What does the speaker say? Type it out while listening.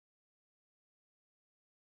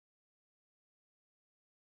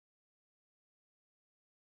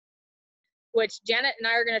which Janet and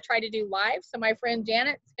I are going to try to do live. So my friend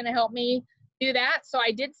Janet's going to help me do that. So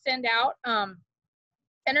I did send out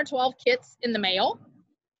 10 or 12 kits in the mail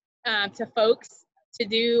to folks to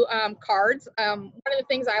do cards. One of the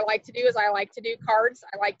things I like to do is I like to do cards.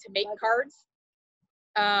 I like to make cards.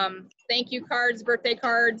 Thank you cards, birthday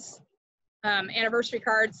cards, anniversary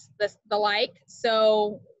cards, the like.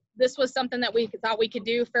 So this was something that we thought we could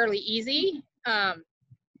do fairly easy.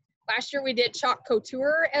 Last year we did chalk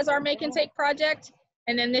couture as our make and take project.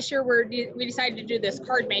 And then this year we decided to do this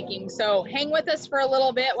card making. So hang with us for a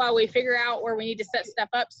little bit while we figure out where we need to set stuff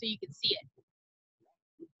up so you can see it.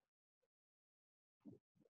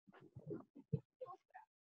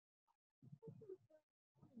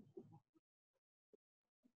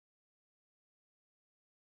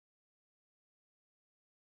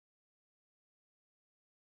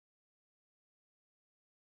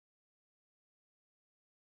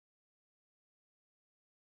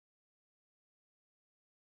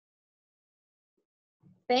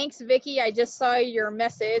 Thanks, Vicki. I just saw your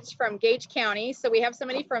message from Gage County. So we have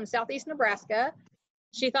somebody from Southeast Nebraska.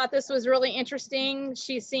 She thought this was really interesting.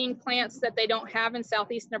 She's seeing plants that they don't have in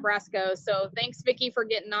Southeast Nebraska. So thanks, Vicki, for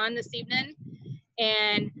getting on this evening.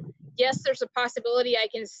 And yes, there's a possibility I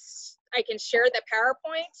can share the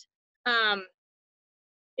PowerPoint.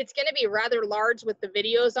 It's going to be rather large with the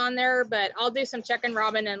videos on there, but I'll do some checking,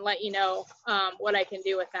 Robin, and let you know what I can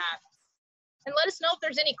do with that. And let us know if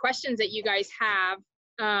there's any questions that you guys have.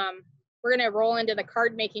 We're going to roll into the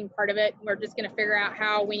card making part of it. We're just going to figure out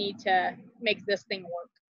how we need to make this thing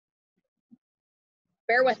work.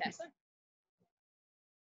 Bear with us.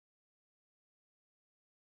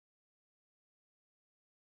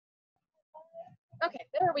 Okay,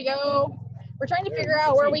 there we go. We're trying to figure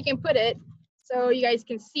out where we can put it so you guys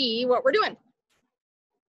can see what we're doing.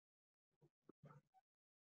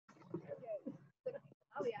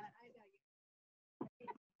 Oh yeah,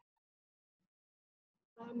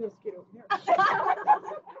 I'm gonna scoot over here.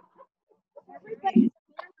 Everybody's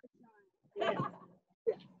yeah.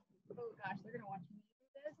 Oh gosh, they're gonna watch me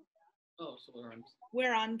do this. Oh, so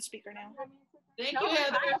we're on speaker now. Thank you,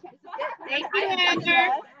 Heather. Thank you, Heather.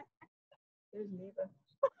 There's Neva.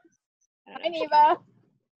 Hi, Neva.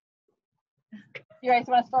 You guys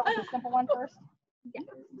want to start with the simple one first? Yeah.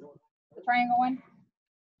 The triangle one.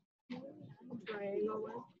 Triangle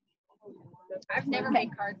one. I've never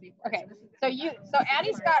made cards before. Okay, so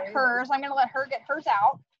Addie's got hers. I'm gonna let her get hers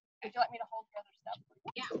out. Would you like me to hold the other stuff?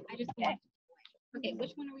 Yeah, I just okay. Okay,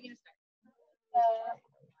 which one are we gonna start?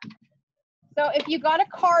 So if you got a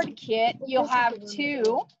card kit, you'll have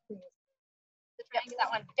two. Yep, that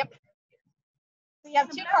one. Yep. We have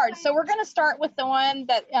two cards. So we're gonna start with the one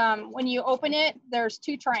that when you open it, there's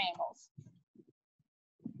two triangles.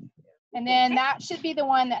 And then that should be the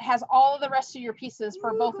one that has all of the rest of your pieces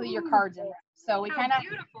for both of your cards in there. So we kind of,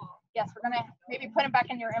 yes, we're going to maybe put them back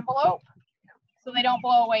in your envelope so they don't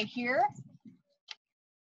blow away here.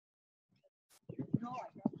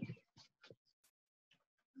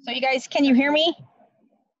 So you guys, can you hear me?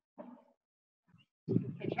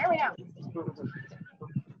 Can you hear me now?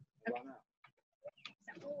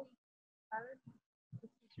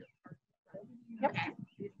 Okay.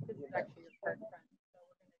 Yep.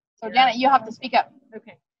 So Janet, you have to speak up.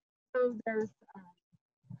 Okay. So there's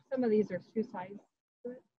some of these are two sides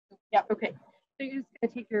to it. Yep. Okay. So you're just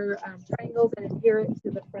gonna take your triangles and adhere it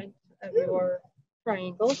to the front of your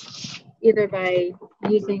triangles, either by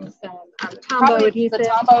using some Tombow adhesive. The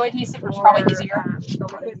Tombow adhesive is probably easier. The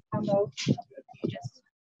liquid Tombow.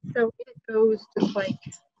 So it goes just like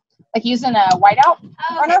using a whiteout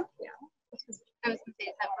runner. Yeah. I was gonna say,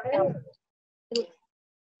 is that what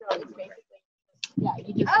Yeah,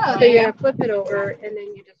 you just so you're gonna flip it over and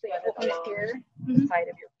then you just open it here, the side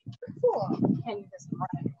of your paper. Cool. And you just run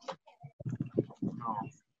it.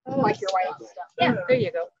 Like your white stuff. Yeah, there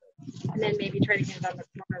you go. And then maybe try to get it on the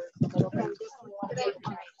corners a little bit.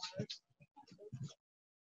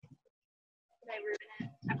 I ruined it.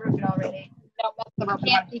 I broke it already. Nope, that's the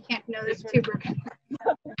broken one. You can't know there's two broken.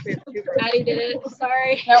 We have two I did it.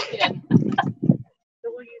 Sorry. Nope, you didn't.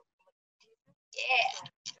 Yeah.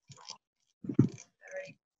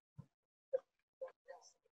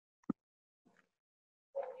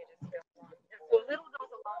 So a little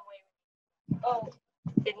goes a long way. Oh,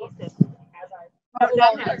 adhesive.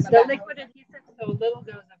 The liquid adhesive, so a little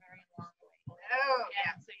goes a very long way. Oh,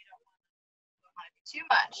 Yeah, so you don't want to be too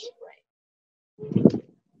much. Right.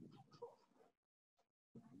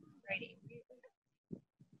 Righty.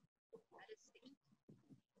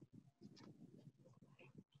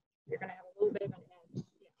 You're going to have a little bit of an edge.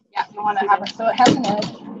 Yeah, you want to have it so it has an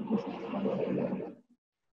edge.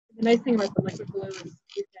 The nice thing about the liquid glue is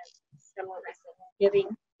you can still giving.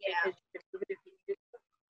 Yeah. because you can move it if you need it.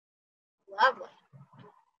 Lovely.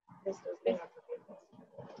 This does not.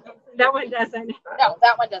 That one doesn't. No,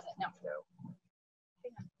 that one doesn't. No.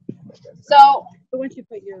 So But once you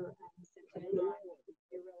put your sentiment on, you're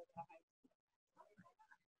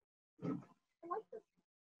really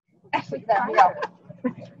actually, there we go.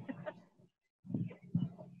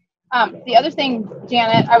 The other thing,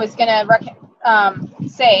 Janet, I was gonna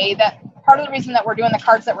say that part of the reason that we're doing the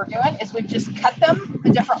cards that we're doing is we've just cut them a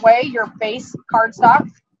different way. Your base cardstock,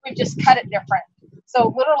 we've just cut it different.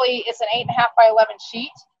 So literally, it's an 8.5 by 11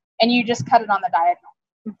 sheet, and you just cut it on the diagonal.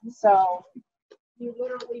 So you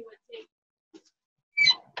literally would take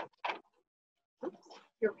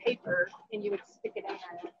your paper and you would stick it in there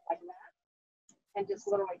like that, and just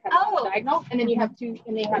literally cut it on the diagonal, and then you have two,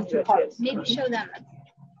 and they have two cards. Maybe show them on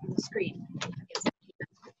the screen.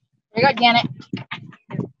 There you go, Janet.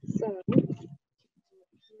 So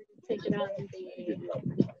take it on the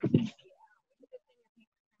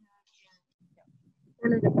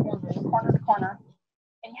corner to corner.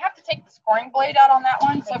 And you have to take the scoring blade out on that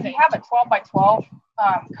one. So if you have a 12 by 12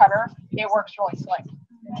 cutter, it works really slick. So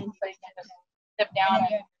you can just dip down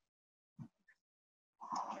and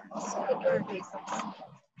I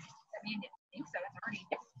mean, I think so. It's already.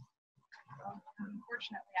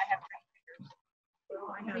 Unfortunately, I have trained fingers.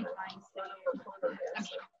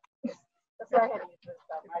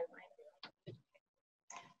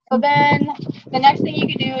 So then the next thing you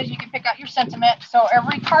can do is you can pick out your sentiment. So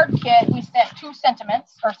every card kit, we sent 2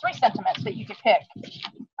 sentiments or 3 sentiments that you could pick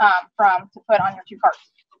from to put on your 2 cards.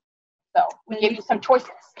 So we gave you some choices.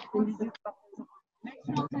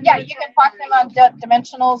 Yeah, you can plot them on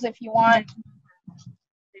dimensionals if you want.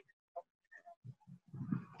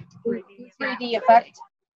 3D effect.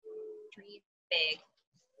 Tree big.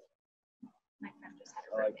 My friend just had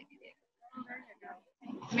a birthday big.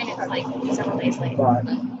 I mean, it's like several days later.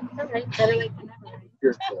 okay, better late than never.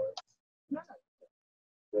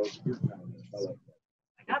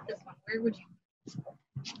 I got this one. Where would you?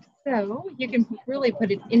 So you can really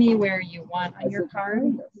put it anywhere you want on your card.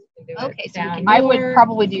 You can do it Okay, so you down can- I would here.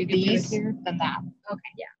 probably do You can do it these here. than that. Okay.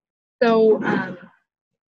 So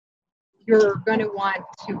you're going to want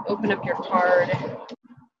to open up your card,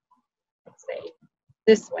 let's say,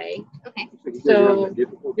 this way. Okay. So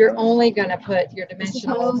you're only going to put your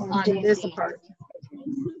dimensionals on this JC. part.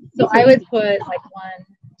 So I would put like 1,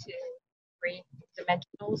 2, 3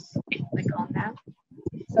 dimensionals like on that.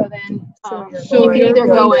 So then, So you can either you're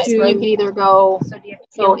go going it. You to- can either go. So do you have to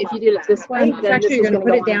So peel if you did it this way, It's then actually this you're is going to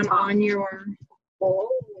going put to it go down on top. on your.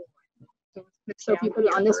 So if you put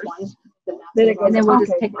it on this one, Then it goes and then we'll on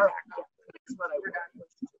just top. take it back off.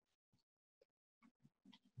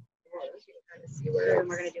 see where and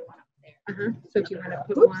we're gonna do one up there. So if you want to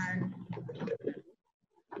put one,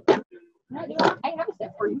 I have a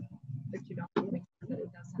set for you. but you don't really,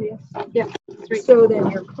 So then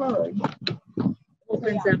your card.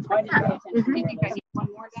 opens up like that. I think I need one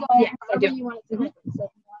more. So Yeah, I however do. you want it to happen. So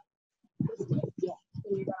if you want this, yeah,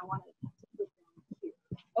 then you're gonna want it to put down here.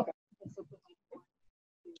 Okay. So put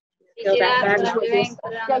You Go see back that? back. What I'm doing?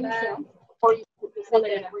 Put it yeah, on the you back. can. Or you can send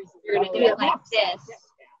it in a reason. You're gonna Do it like this.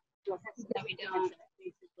 So we don't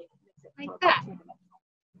like that.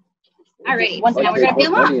 Alrighty, Once now we're gonna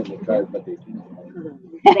peel them off. It's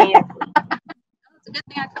a good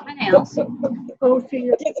thing I cut my nails. Oh, so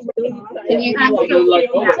you're. And you have to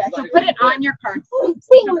So put it on your card. So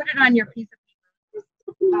put it on your piece of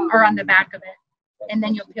paper or on the back of it, and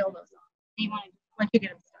then you'll peel those off You want to once you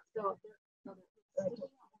get them stuck.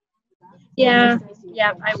 Yeah,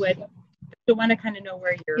 I would. You want to kind of know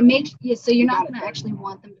where you're. It makes so you're not gonna actually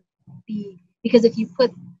want them to be because if you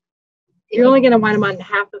put You're only going to want them on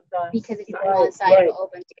half of the. because if you put one side it'll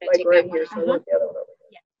open, so you're gonna take that one off. So look the other one over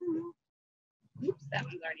here. Oops, that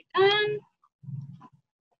one's already done.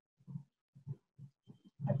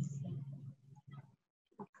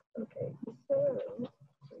 Okay.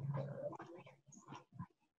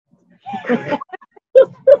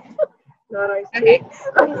 Not ice Okay.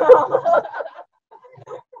 cream.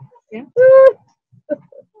 Yeah.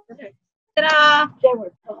 Ta-da! They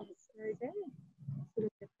were fun. Very good.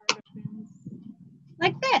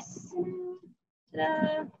 Like this.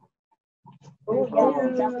 Ta-da! Oh,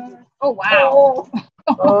 yeah. Oh wow.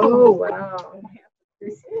 Oh, wow.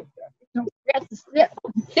 Tip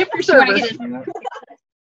your You wanna service. get it?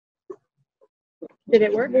 Did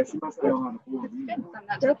it work? That's I'm not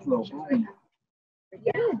taking pictures right now.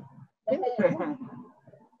 Yeah.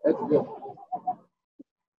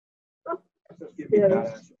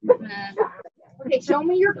 Okay, show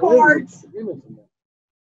me your cards.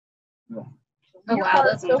 Oh wow,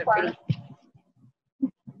 those ones are pretty.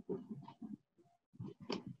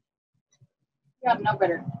 You have no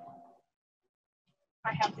better.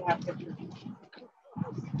 I have to have pictures.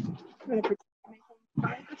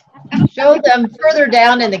 Show them further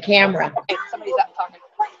down in the camera. Okay, somebody's up talking.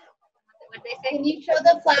 What they say? Can you show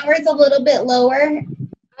the flowers a little bit lower?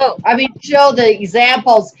 Oh, I mean, show the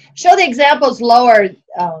examples. Show the examples lower.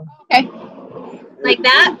 Okay. Like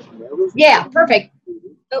that? Yeah, perfect.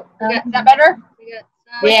 Oh, we got, Is that better? we got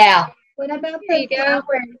some. Yeah. What about there you go.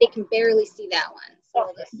 They can barely see that one. So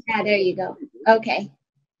we'll just, Yeah, there you go. Okay.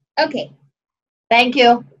 Okay. Thank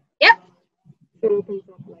you. yep. See,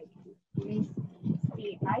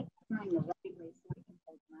 I find the right way so I can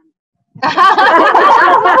hold money.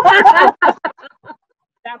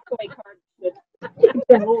 That's the way cards should.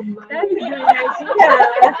 That's a good idea, actually.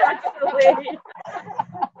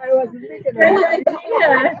 I wasn't thinking of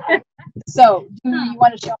that. So, do you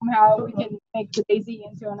want to show them how we can make the daisy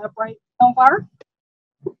into an upright coneflower?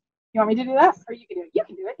 You want me to do that? Or you can do it? You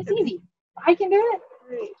can do it. It's easy. I can do it.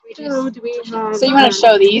 So do we have? So you want to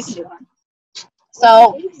show these?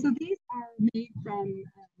 So, So these are made from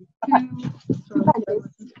two bunches.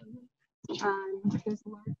 There's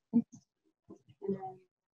large ones and then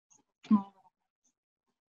small.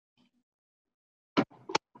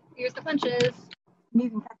 Here's the punches. You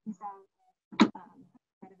can cut these out.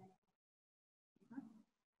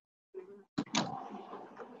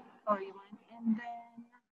 Oh, you want? And then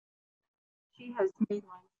she has made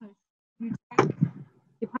one. So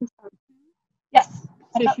you punch out two. yes.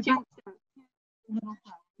 So she punched out two little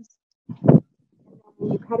flowers. And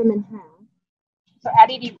then you cut them in half. So,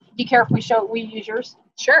 Addie, do you care if we use yours?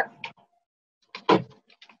 Sure.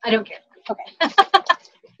 I don't care. Okay.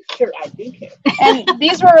 Sure, I do care. And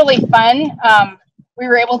these were really fun. We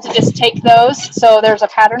were able to just take those. So there's a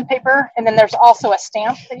pattern paper, and then there's also a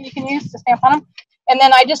stamp that you can use to stamp on them. And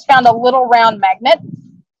then I just found a little round magnet.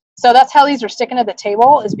 So that's how these are sticking to the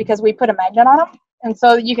table, is because we put a magnet on them. And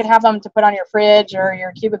so you could have them to put on your fridge or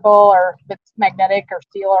your cubicle, or if it's magnetic or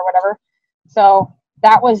steel or whatever. So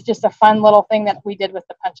that was just a fun little thing that we did with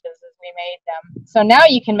the punches, as we made them. So now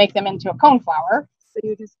you can make them into a coneflower. So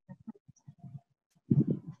you just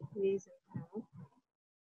these in half.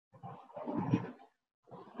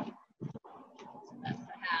 That's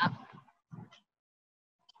the half.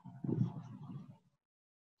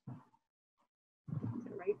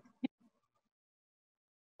 Right.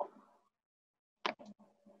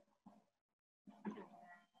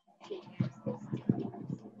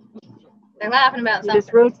 They're laughing about You something.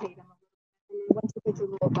 just rotate them. And then once you put your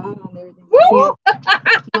little dot on there, then you won't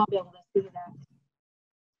be able to see that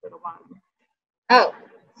for the bottom. Oh.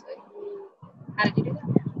 So, how did you do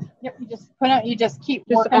that? Yep, you just keep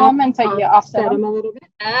Just working them until you offset Set them. them a little bit.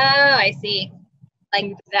 Oh, I see.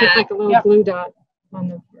 Like Put that. like a little Yep. blue dot on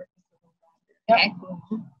the. Okay.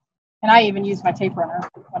 And I even used my tape runner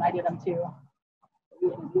when I did them too.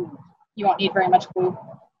 You won't need very much glue.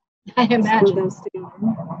 I Glue imagine. those together.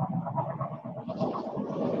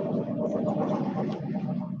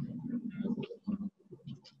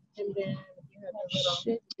 And then you have a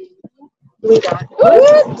little blue dot.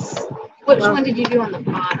 Oops. Which one did you do on the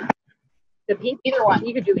bottom? The pink. Either one.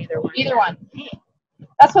 You could do either one. Either one.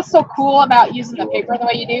 That's what's so cool about using the paper the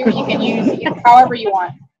way you do. You can use it however you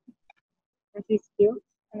want. Aren't these cute?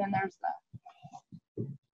 And then there's the.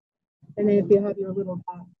 And then if you have your little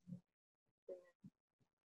dot,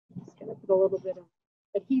 just gonna put a little bit of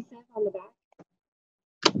adhesive on the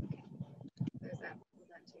back. There's that.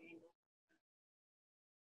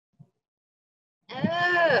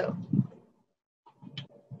 Oh.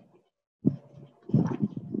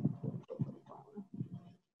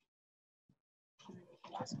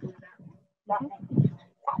 Just glue that.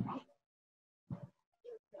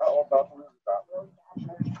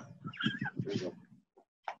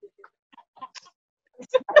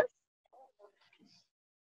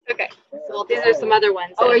 Okay. So these are some other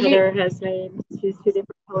ones Oh, that are you- Heather has made. She's two different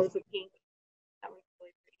colors of pink. That was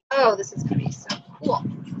really pretty. Oh, this is gonna be so cool.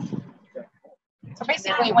 So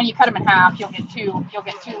basically, when you cut them in half, you'll get two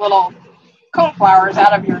little coneflowers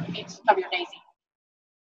out of your daisy.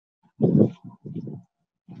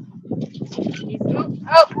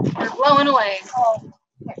 Oh, they're blowing away.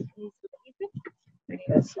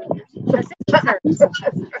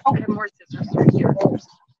 I have more scissors right here.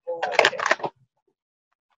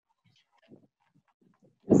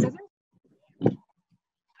 Scissors?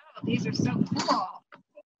 Oh, these are so cool.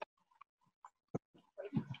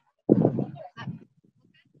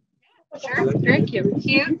 Sure. Very cute.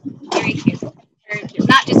 Cute. Very cute. Very cute.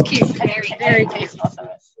 Not just cute, very, very cute.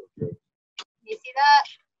 You see that?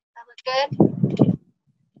 That looks good?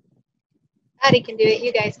 Addie can do it.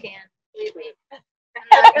 You guys can. Believe me.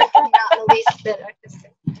 I'm not the least bit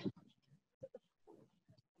artistic.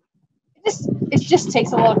 It just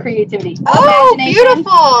takes a little creativity. Oh, Imagination.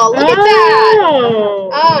 beautiful. Look at that. Oh.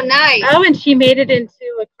 Oh, nice. Oh, and she made it into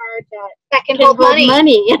a card That can can hold money.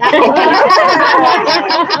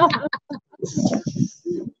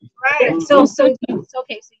 Right. So okay. So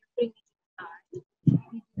you're putting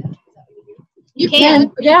You can.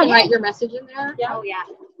 can. You can write your message in there. Yeah. Oh, yeah.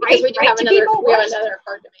 Because we do Right have to another. people? We have another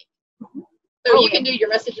card to make. So Oh, you can do your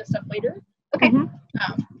message and stuff later. Okay. Um,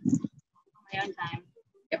 My own time.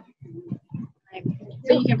 Yep. Right.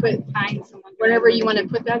 so you can put Find someone. whenever you want to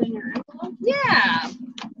put that in your envelope. Yeah.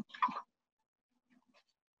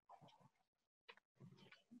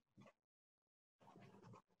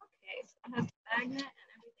 Okay, so it has a magnet and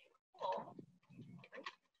everything. Cool.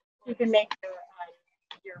 You can make your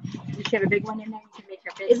you should have a big one in there. You can make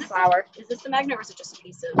your big Is this flower. Is this the magnet or is it just a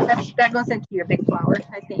piece of? That goes into your big flower,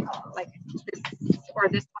 I think. Like this or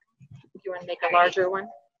this one. If you want to make a larger one.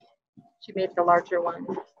 She made the larger one.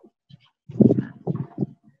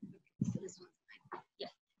 This one. Yeah.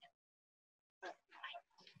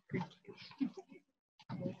 Where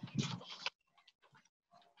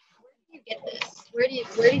do you get this?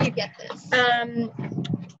 Where did you get this?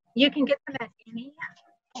 You can get them at any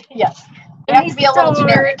Yes. It has to be a little store.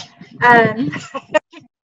 generic.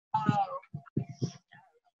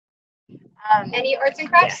 Any arts and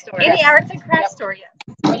crafts store? Any arts and crafts store, yes.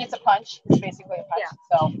 I mean, it's a punch. It's basically a punch.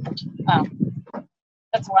 So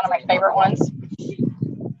that's one of my favorite ones.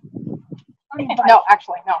 No,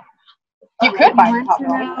 actually, no. You could buy the top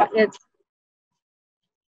one. It's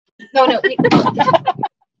No.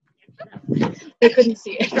 They couldn't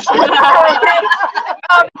see it. that's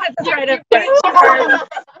right up there.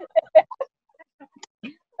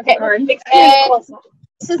 Okay. And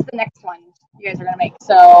this is the next one you guys are gonna make.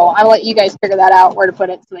 So I'll let you guys figure that out where to put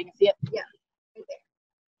it so they can see it. Yeah.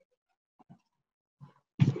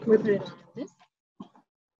 We put it on this.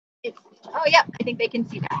 Oh, yeah. I think they can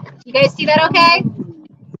see that. You guys see that okay?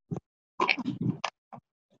 Okay.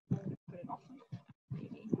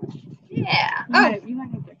 Yeah. Oh,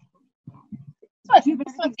 This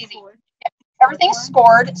one's easy. Everything's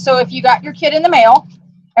scored. So if you got your kit in the mail,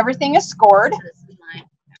 everything is scored. this is mine.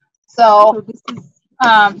 So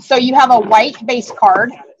so you have a white base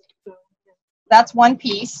card. That's one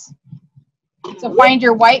piece. So find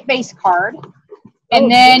your white base card. And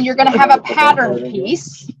then you're going to have a pattern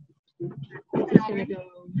piece.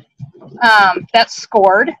 That's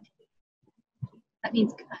scored. That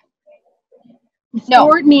means No.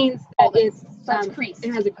 Scored means that it's That's crease.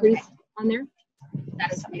 it has a crease on there.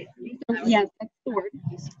 that is Yes, that's scored.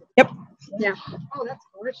 Yep. Yeah. Oh, that's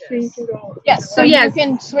gorgeous. So you can go. Yes. So So yes. you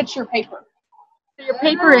can switch your paper. So your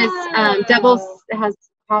paper is doubles. It has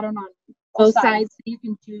pattern on both sides. So you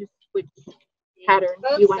can choose which pattern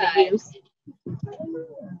Both you want to sides. use.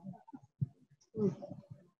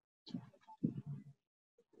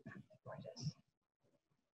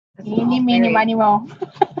 Eeny, meeny, miny, mo.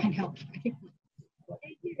 I know.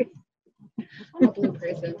 Blue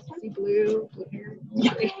person. See blue hair.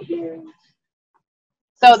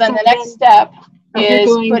 So then the next step Okay, is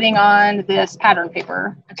going- putting on this pattern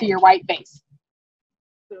paper to your white base.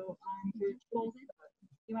 So your folded,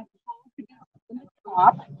 you want the fold to be on the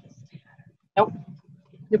Top. Nope.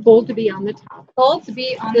 The fold to be on the top. Fold to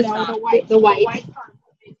be on This the top. the white.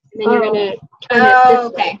 And then you're gonna turn it Oh,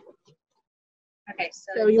 this way. okay. Okay,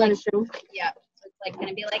 so, So it's you like, want to show yeah, so it's like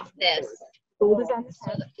gonna be like this. fold is on the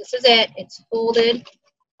So top. this is it. It's folded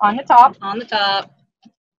On the top. on the top.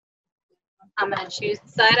 I'm gonna choose the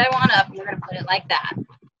side I want up, and we're gonna put it like that.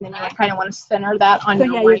 Then you kind of want to center that on So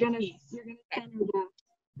your yeah, white you're gonna piece. center that.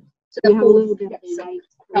 So You the have a fold, little bit of Yep. white.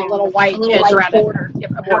 A little white a little edge white around border. it.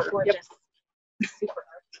 Yep, a Oh, border. Yep. gorgeous. Super.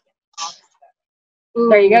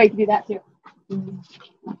 There you go. You can do that too.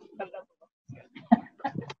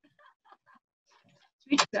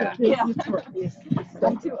 Yeah.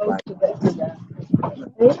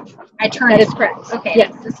 I turn That it. is correct. Okay.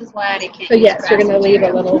 Yes. This is why I can't. So use yes, you're gonna grass leave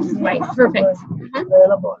a material. little white. Perfect.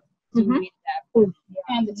 Mhm.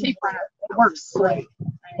 And the tape runner works. Right.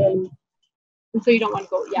 And so you don't want to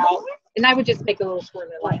go, yeah. And I would just make a little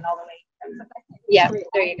swirly line all the way. Yeah,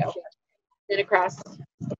 there you go. Then across.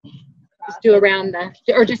 Just do around the,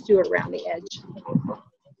 or just do it around the edge.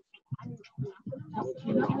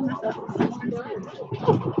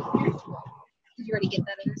 Did you already get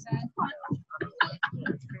that other side?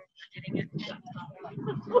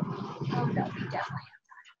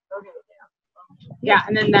 Yeah,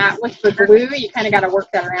 and then that with the glue, you kind of got to work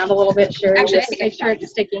that around a little bit, Sherry. Actually, just I to think make sure it's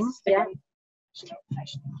sticking. Yeah.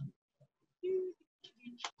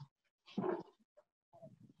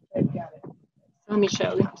 Let me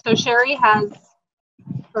show you. So Sherry has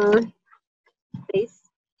her base,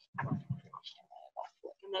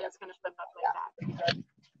 and then it's going to flip up like that.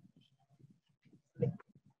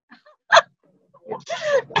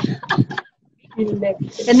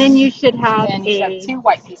 And then you should have, And you have 2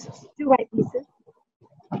 white pieces. 2 white pieces,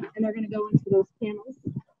 and they're going to go into those panels,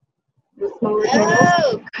 the smaller panels.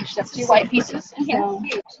 Oh, Gosh, that's 2 white pieces in here. So,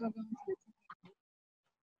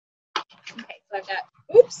 okay. So I've got,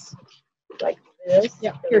 Oops. Like this.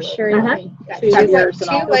 Yeah, here's Sherry. Uh-huh. Show you yours and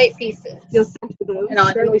 2 all. white pieces. you'll center those. And I'll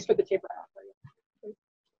at least put the tape right out for you.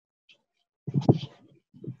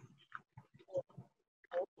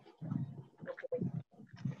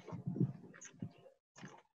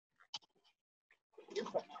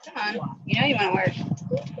 Come on. You know you want to work.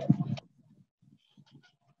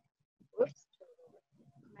 Whoops.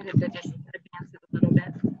 I might have to just advance it a little bit.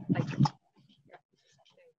 Like, you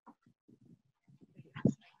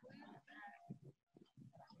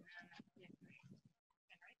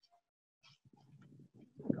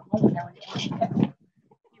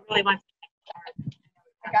really want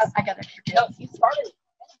I got extra tape. You started.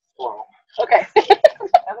 Okay.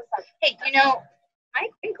 Hey, you know,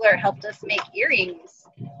 Mike Winkler helped us make earrings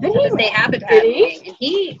Did for he? the State Habitat Did he? thing.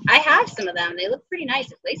 And I have some of them. They look pretty nice.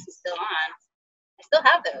 His lace is still on. I still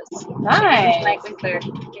have those. Nice. Mike Winkler.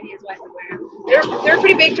 Maybe his wife would wear them. They're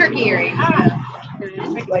pretty big turkey earrings.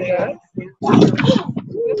 Like that.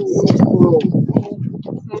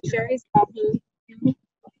 So Sherry's got her.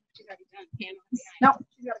 She's already done panels. No,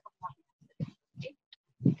 she's got a couple more.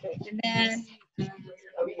 And then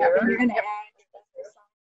You're going to add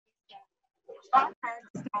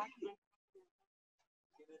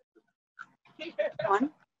one.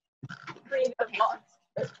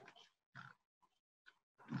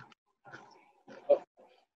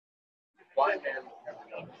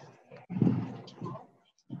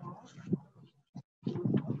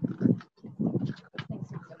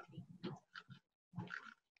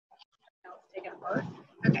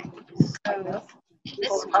 okay. So this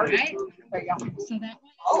one, right? There you go. So that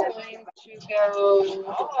one is going to go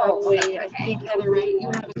probably, I think, Heather, right? You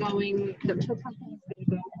have it going, the purple one's going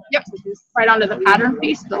to go. Yep. to this. Right onto the pattern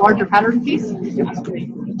piece, the larger pattern piece.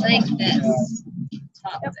 Like this.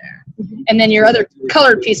 Top there. And then your other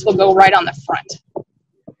colored piece will go right on the front.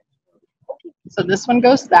 So this one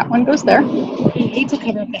goes, that one goes there. You hate to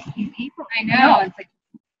cover up that few paper. I know. It's like,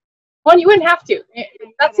 Well, you wouldn't have to.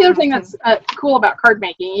 That's the other thing that's cool about card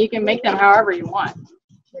making. You can make them however you want.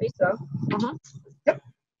 So. Uh-huh.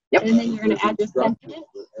 Yep. And then you're going to add your sentiment.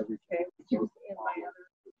 Okay.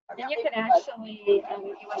 And you can actually, if you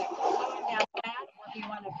want to glue them down flat, or if you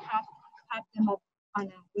want to pop them up on a,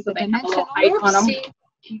 with So a they have a dimensional. little height on them.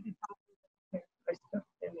 You can pop them.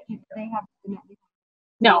 They have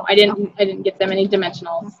No, I didn't get them any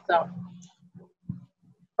dimensionals. So,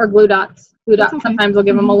 or glue dots. Glue dots okay. sometimes will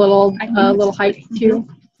give them a little height too.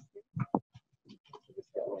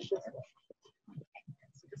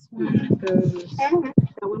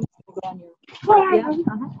 that one's going to go on your,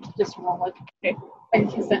 yeah, Just roll it. Okay. And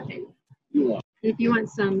kiss that tape. if you want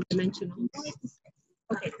some dimensionals.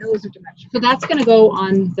 Okay, those are dimensional. So that's going to go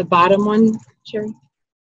on the bottom one, Sherry?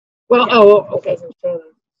 Well, oh, okay.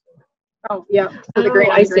 Oh, yeah. For the Oh,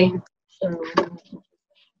 green I and see. green.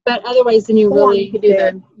 But otherwise, then you Or really you could do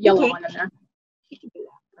the yellow Okay. one in there.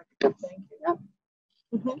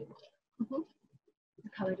 The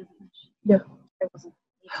color doesn't match. Yeah. It wasn't.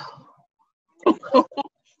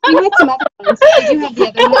 You had some other ones. Did you have the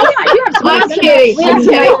other one? Oh, yeah, I do have some. I'm kidding. I'm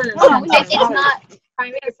kidding. it's not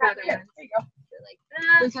primary color. There you go. Like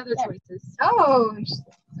that. There's other choices. Oh, nice.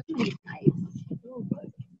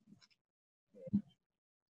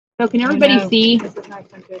 So can everybody know. see?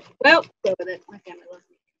 Well, go with it. My family loves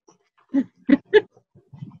me.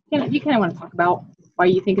 You kind of want to talk about why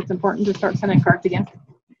you think it's important to start sending cards again.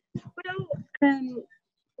 Well,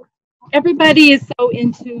 everybody is so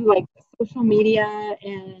into like social media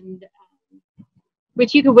and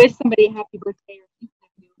which you could wish somebody a happy birthday or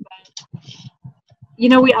something, but you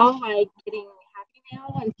know, we all like getting happy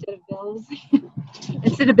mail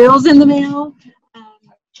instead of bills in the mail.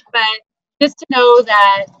 But just to know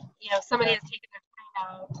that, you know, somebody has taken their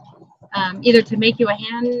time out either to make you a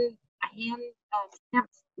hand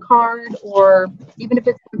stamped card, or even if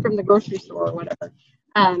it's from the grocery store or whatever.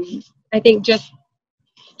 I think just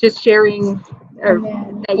sharing or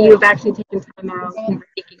that you have actually taken time out and you're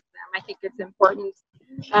thinking of them. I think it's important.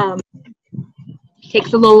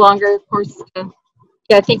 Takes a little longer, of course, to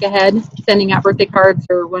think ahead, sending out birthday cards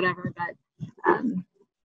or whatever, but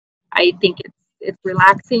I think it's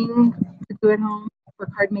relaxing to do at home for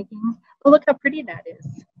card making. Oh, look how pretty that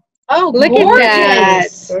is. Oh, Look at that.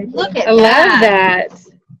 Look at I love that.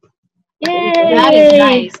 Yay. That is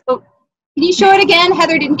nice. Oh, can you show it again?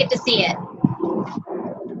 Heather didn't get to see it.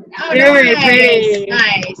 Oh, Very nice. pretty.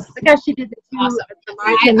 Nice. Look how she did the two. Awesome. The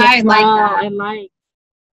large and the I like small. that. I like.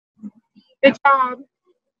 Good job.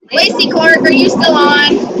 Lacey Clark, are you still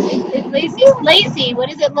on? Lacey, what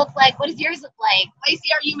does it look like? What does yours look like?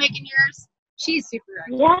 Lacey, are you making yours? She's super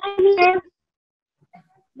active. Yeah.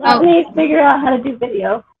 Let me figure out how to do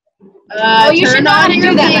video. You should know how to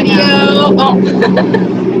do that video.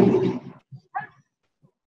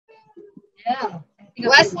 Yeah.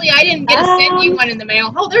 Leslie, I didn't get to send you one in the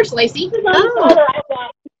mail. Oh, there's Lacey.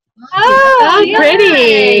 Oh, yeah.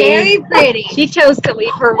 pretty. Very pretty. She chose to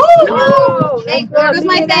leave her. Oh, there goes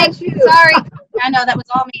my thing. Sorry. I know, that was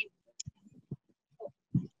all me.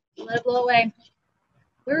 Let it blow away.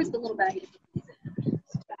 Where's the little bag?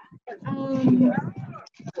 Thank you.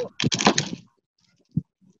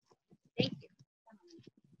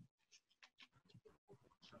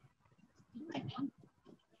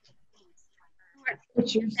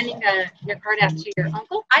 You're sending your card out to your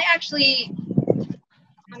uncle? I actually,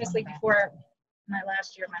 honestly, before my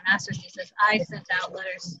last year of my master's thesis, I sent out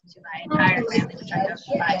letters to my entire family, which I know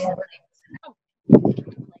you guys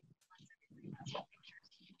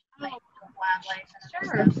wildlife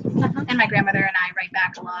and stuff. And my grandmother and I write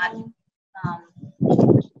back a lot.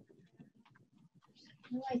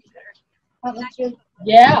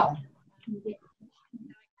 Yeah.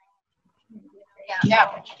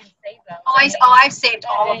 Yeah. I've saved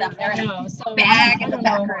all of them. They're in a bag in the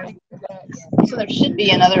back room. So there should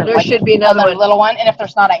be another. There should be another one. little one, and if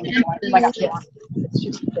there's not, I can get you one. I got two more.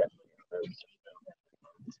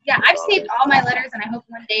 Yeah, I've saved all my letters, and I hope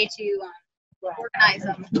one day to organize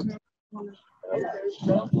them.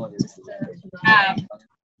 Just to have.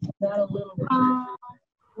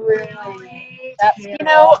 Really?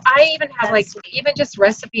 I even have even just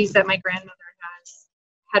recipes that my grandmother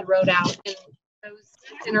had wrote out in those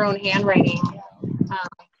in her own handwriting.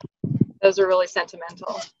 Those are really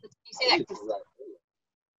sentimental. You say that 'cause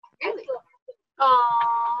really?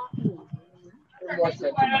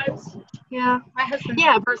 Yeah. My husband.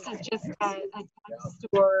 Yeah, versus just a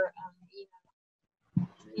store.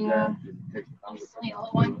 Yeah. Only a little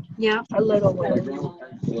one. Yeah. A little one.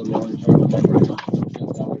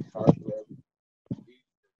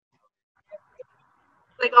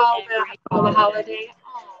 Like all the holiday.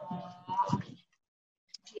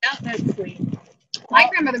 Yeah, that's sweet. My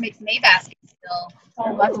grandmother makes May baskets still.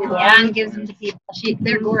 Yeah, and gives them to people.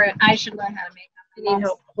 They're great. I should learn how to make them. You need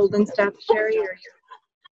help holding stuff, Sherry, or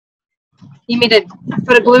you need to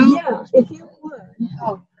put a glue? Yeah, if you would,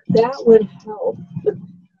 that would help.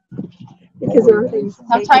 Because everything's.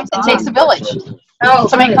 Sometimes it takes a village. Oh,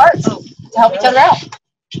 So make cards to help each other out.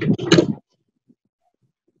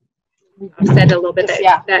 I've said a little bit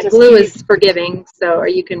that glue is forgiving, or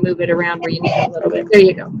you can move it around where you need it a little bit. There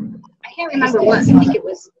you go. I can't remember what. I think it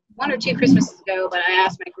was 1 or 2 Christmases ago, but I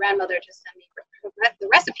asked my grandmother to send me the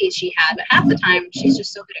recipes she had. But half the time, she's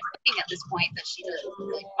just so good at cooking at this point that she doesn't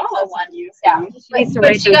really follow one. Yeah.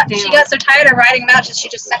 But she got so tired of writing them out, she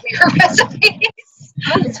just sent me her recipes.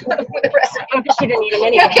 With recipes. Because she didn't eat them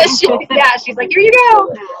anyway. She's like, here you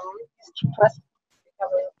go.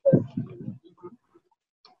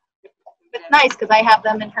 It's nice because I have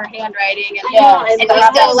them in her handwriting, and we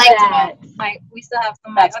still like them. We still have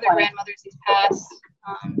some of my other grandmothers who's passed.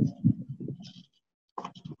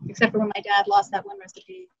 Except for when my dad lost that one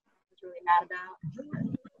recipe, I was really mad about.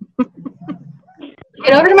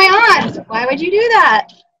 Get over to my aunt. Why would you do that?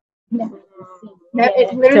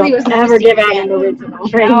 It literally was never give out an original.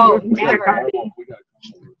 No, never.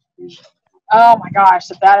 Oh my gosh,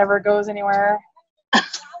 if that ever goes anywhere,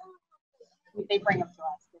 they bring them to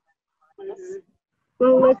us.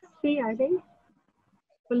 Well, let's see, are they?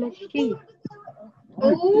 Well, let's see.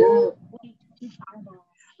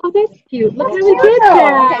 Oh, that's cute. Look how we did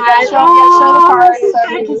that. Show the card.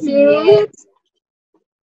 That's cute.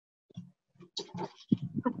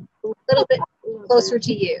 A little bit closer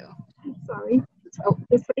to you. Sorry. Oh,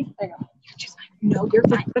 this way. There you go. You're just fine. No, you're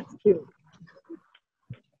fine. That's cute.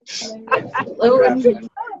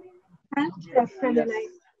 That's kind of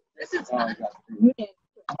nice. This is fun.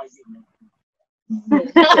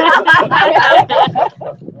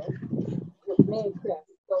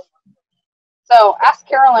 So ask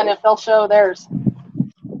Carolyn if they'll show theirs.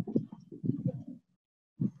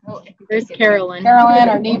 There's Carolyn. Carolyn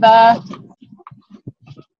or Neva.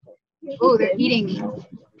 Oh, they're eating.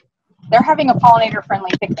 They're having a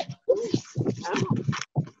pollinator-friendly picnic.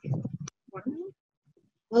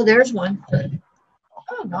 Oh, there's one.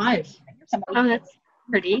 Oh, nice. Oh, that's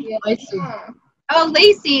pretty. Yeah, I see. Oh,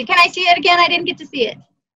 Lacey, can I see it again? I didn't get to see it.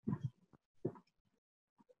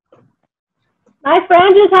 My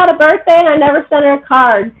friend just had a birthday and I never sent her a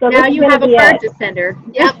card. So Now this is you gonna have a be card it. to send her.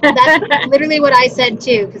 Yep, that's literally what I said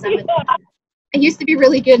too, because I used to be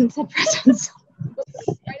really good and sent presents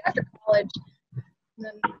right after college. And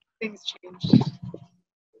then things changed.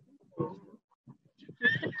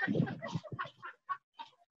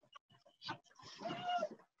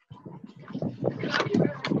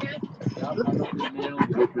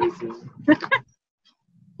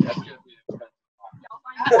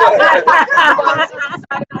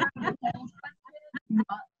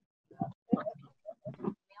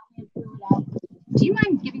 Do you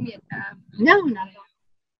mind giving me a tab? No, not at all.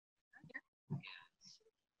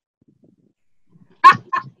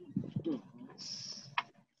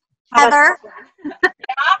 Heather?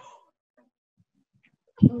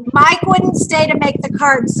 Mike wouldn't stay to make the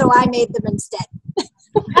cards, so I made them instead.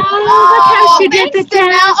 Oh, look how she did the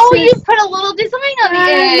Danelle. task. Oh, you put a little design on the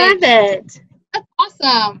I edge. love it. That's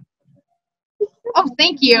awesome. Oh,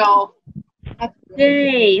 thank you.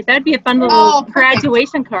 Yay, that'd be a fun little Oh, perfect.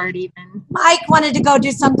 graduation card even. Mike wanted to go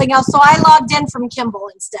do something else, so I logged in from Kimball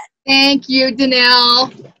instead. Thank you,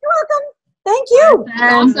 Danelle. You're welcome. Thank you.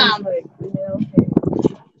 Awesome.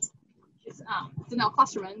 It's Danelle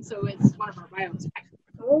Klosterman, so it's one of our bios.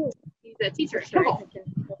 Oh. He's a teacher at Kimball.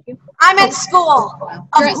 I'm at school, You're of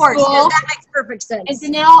at course. school? That makes perfect sense. And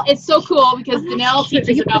Danelle, it's so cool because Danelle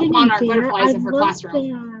teaches about monarch butterflies in her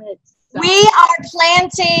classroom. So. We are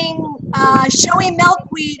planting showy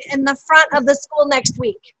milkweed in the front of the school next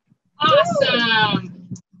week. Awesome.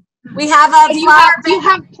 We have a Do flower. you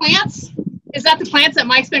have plants? Is that the plants that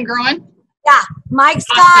Mike's been growing? Yeah, Mike's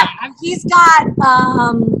he's got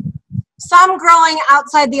some growing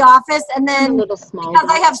outside the office, and A then little small. because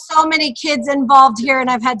I have so many kids involved here and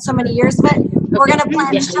I've had so many years of it, we're gonna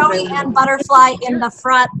plant showy and butterfly in the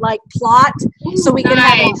front like plot, so we can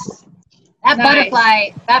have it. That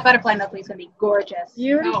butterfly milkweed's gonna be gorgeous.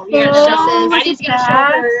 Beautiful. Oh, yeah, Heidi's gonna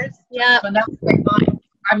show hers. Yep. But that's like mine.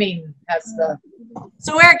 I mean, that's the.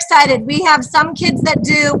 So we're excited. We have some kids that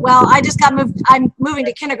do well. I just got moved. I'm moving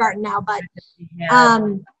to kindergarten now, but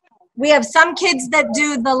we have some kids that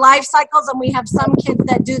do the life cycles, and we have some kids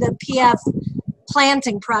that do the PF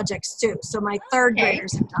planting projects too. So my third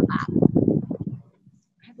graders have done that.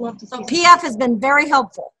 I'd love to see. So PF has been very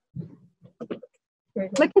helpful.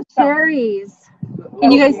 Look at cherries.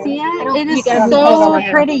 Can you guys see it? It is so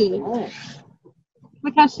pretty.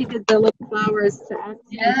 Look how she did the little flowers to add.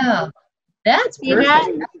 Yeah, that's See that?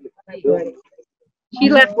 perfect. She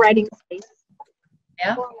left writing space.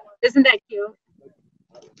 Yeah. Isn't that cute?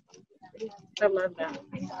 I love that.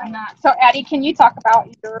 So Addie, can you talk about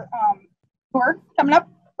your tour coming up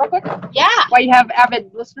real quick? Yeah, Why you have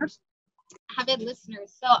avid listeners? avid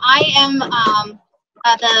listeners. So I am the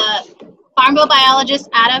Farm Bill Biologist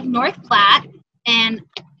out of North Platte, and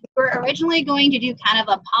we're originally going to do kind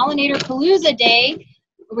of a Pollinator Palooza Day.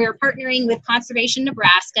 We were partnering with Conservation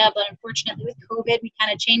Nebraska, but unfortunately with COVID, we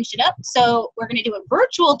kind of changed it up. So we're going to do a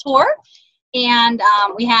virtual tour, and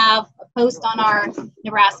we have a post on our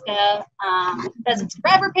Nebraska Pheasants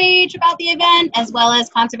Forever page about the event, as well as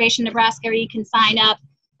Conservation Nebraska, where you can sign up.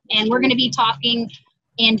 And we're going to be talking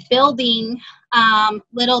and building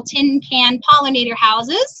little tin can pollinator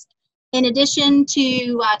houses, in addition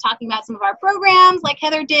to talking about some of our programs like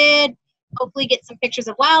Heather did. Hopefully get some pictures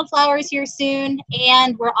of wildflowers here soon.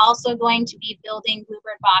 And we're also going to be building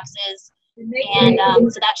bluebird boxes. And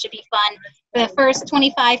so that should be fun. For the first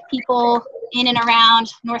 25 people in and around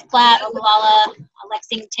North Platte, Ogallala,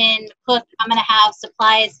 Lexington, Cook, I'm going to have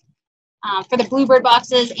supplies for the bluebird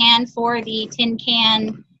boxes and for the tin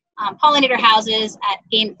can pollinator houses at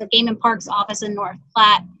the Game and Parks office in North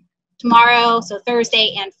Platte tomorrow, so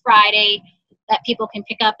Thursday and Friday, that people can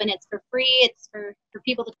pick up, and it's for free. It's for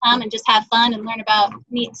people to come and just have fun and learn about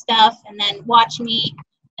neat stuff, and then watch me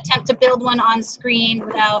attempt to build one on screen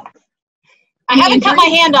without. I haven't cut my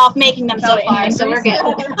hand off making them so far, so we're good.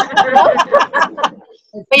 But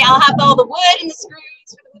yeah, I'll have all the wood and the screws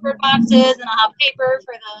for the bluebird boxes, and I'll have paper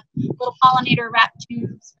for the little pollinator wrap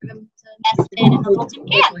tubes for them to nest in the little tin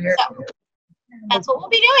can. So that's what we'll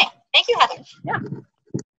be doing. Thank you, Heather. Yeah.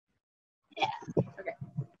 Yeah. Okay.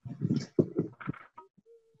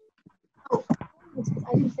 I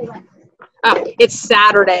didn't say when. It's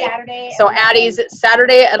Saturday. So Addie's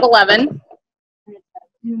Saturday at 11.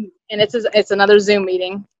 And it's another Zoom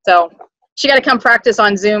meeting. So she got to come practice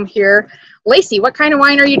on Zoom here. Lacey, what kind of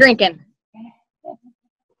wine are you drinking?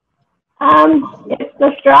 It's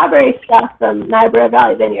the strawberry stuff from Niobrara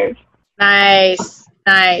Valley Vineyards. Nice,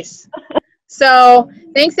 nice. So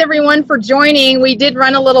thanks everyone for joining. We did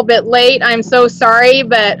run a little bit late. I'm so sorry,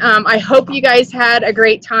 but I hope you guys had a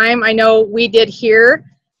great time. I know we did here.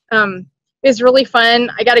 was really fun.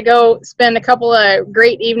 I got to go spend a couple of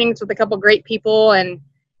great evenings with a couple of great people and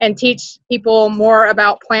teach people more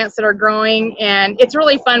about plants that are growing. And it's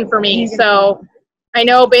really fun for me. So I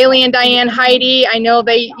know Bailey and Diane, Heidi, I know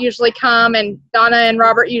they usually come, and Donna and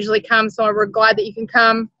Robert usually come. So we're glad that you can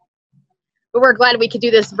come. But we're glad we could do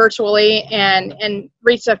this virtually and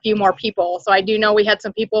reach a few more people. So I do know we had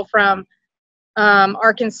some people from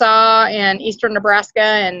Arkansas and eastern Nebraska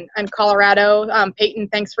and Colorado. Peyton,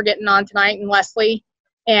 thanks for getting on tonight, and Leslie.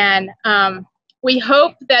 And we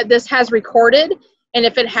hope that this has recorded. And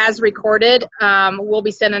if it has recorded, we'll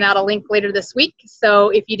be sending out a link later this week. So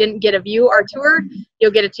if you didn't get to view our tour,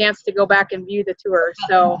 you'll get a chance to go back and view the tour.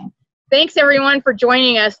 So thanks everyone for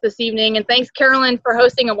joining us this evening. And thanks Carolyn for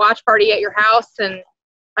hosting a watch party at your house. And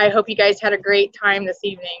I hope you guys had a great time this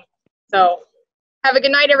evening. So have a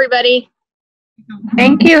good night, everybody.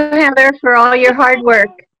 Thank you, Heather, for all your hard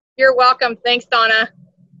work. You're welcome. Thanks, Donna.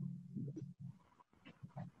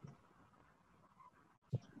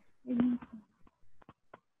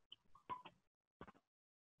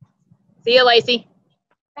 See you, Lacey.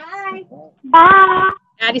 Bye. Bye.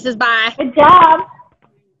 Addie says bye. Good job.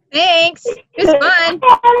 Thanks. It was fun.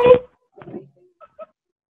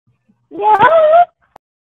 Yeah.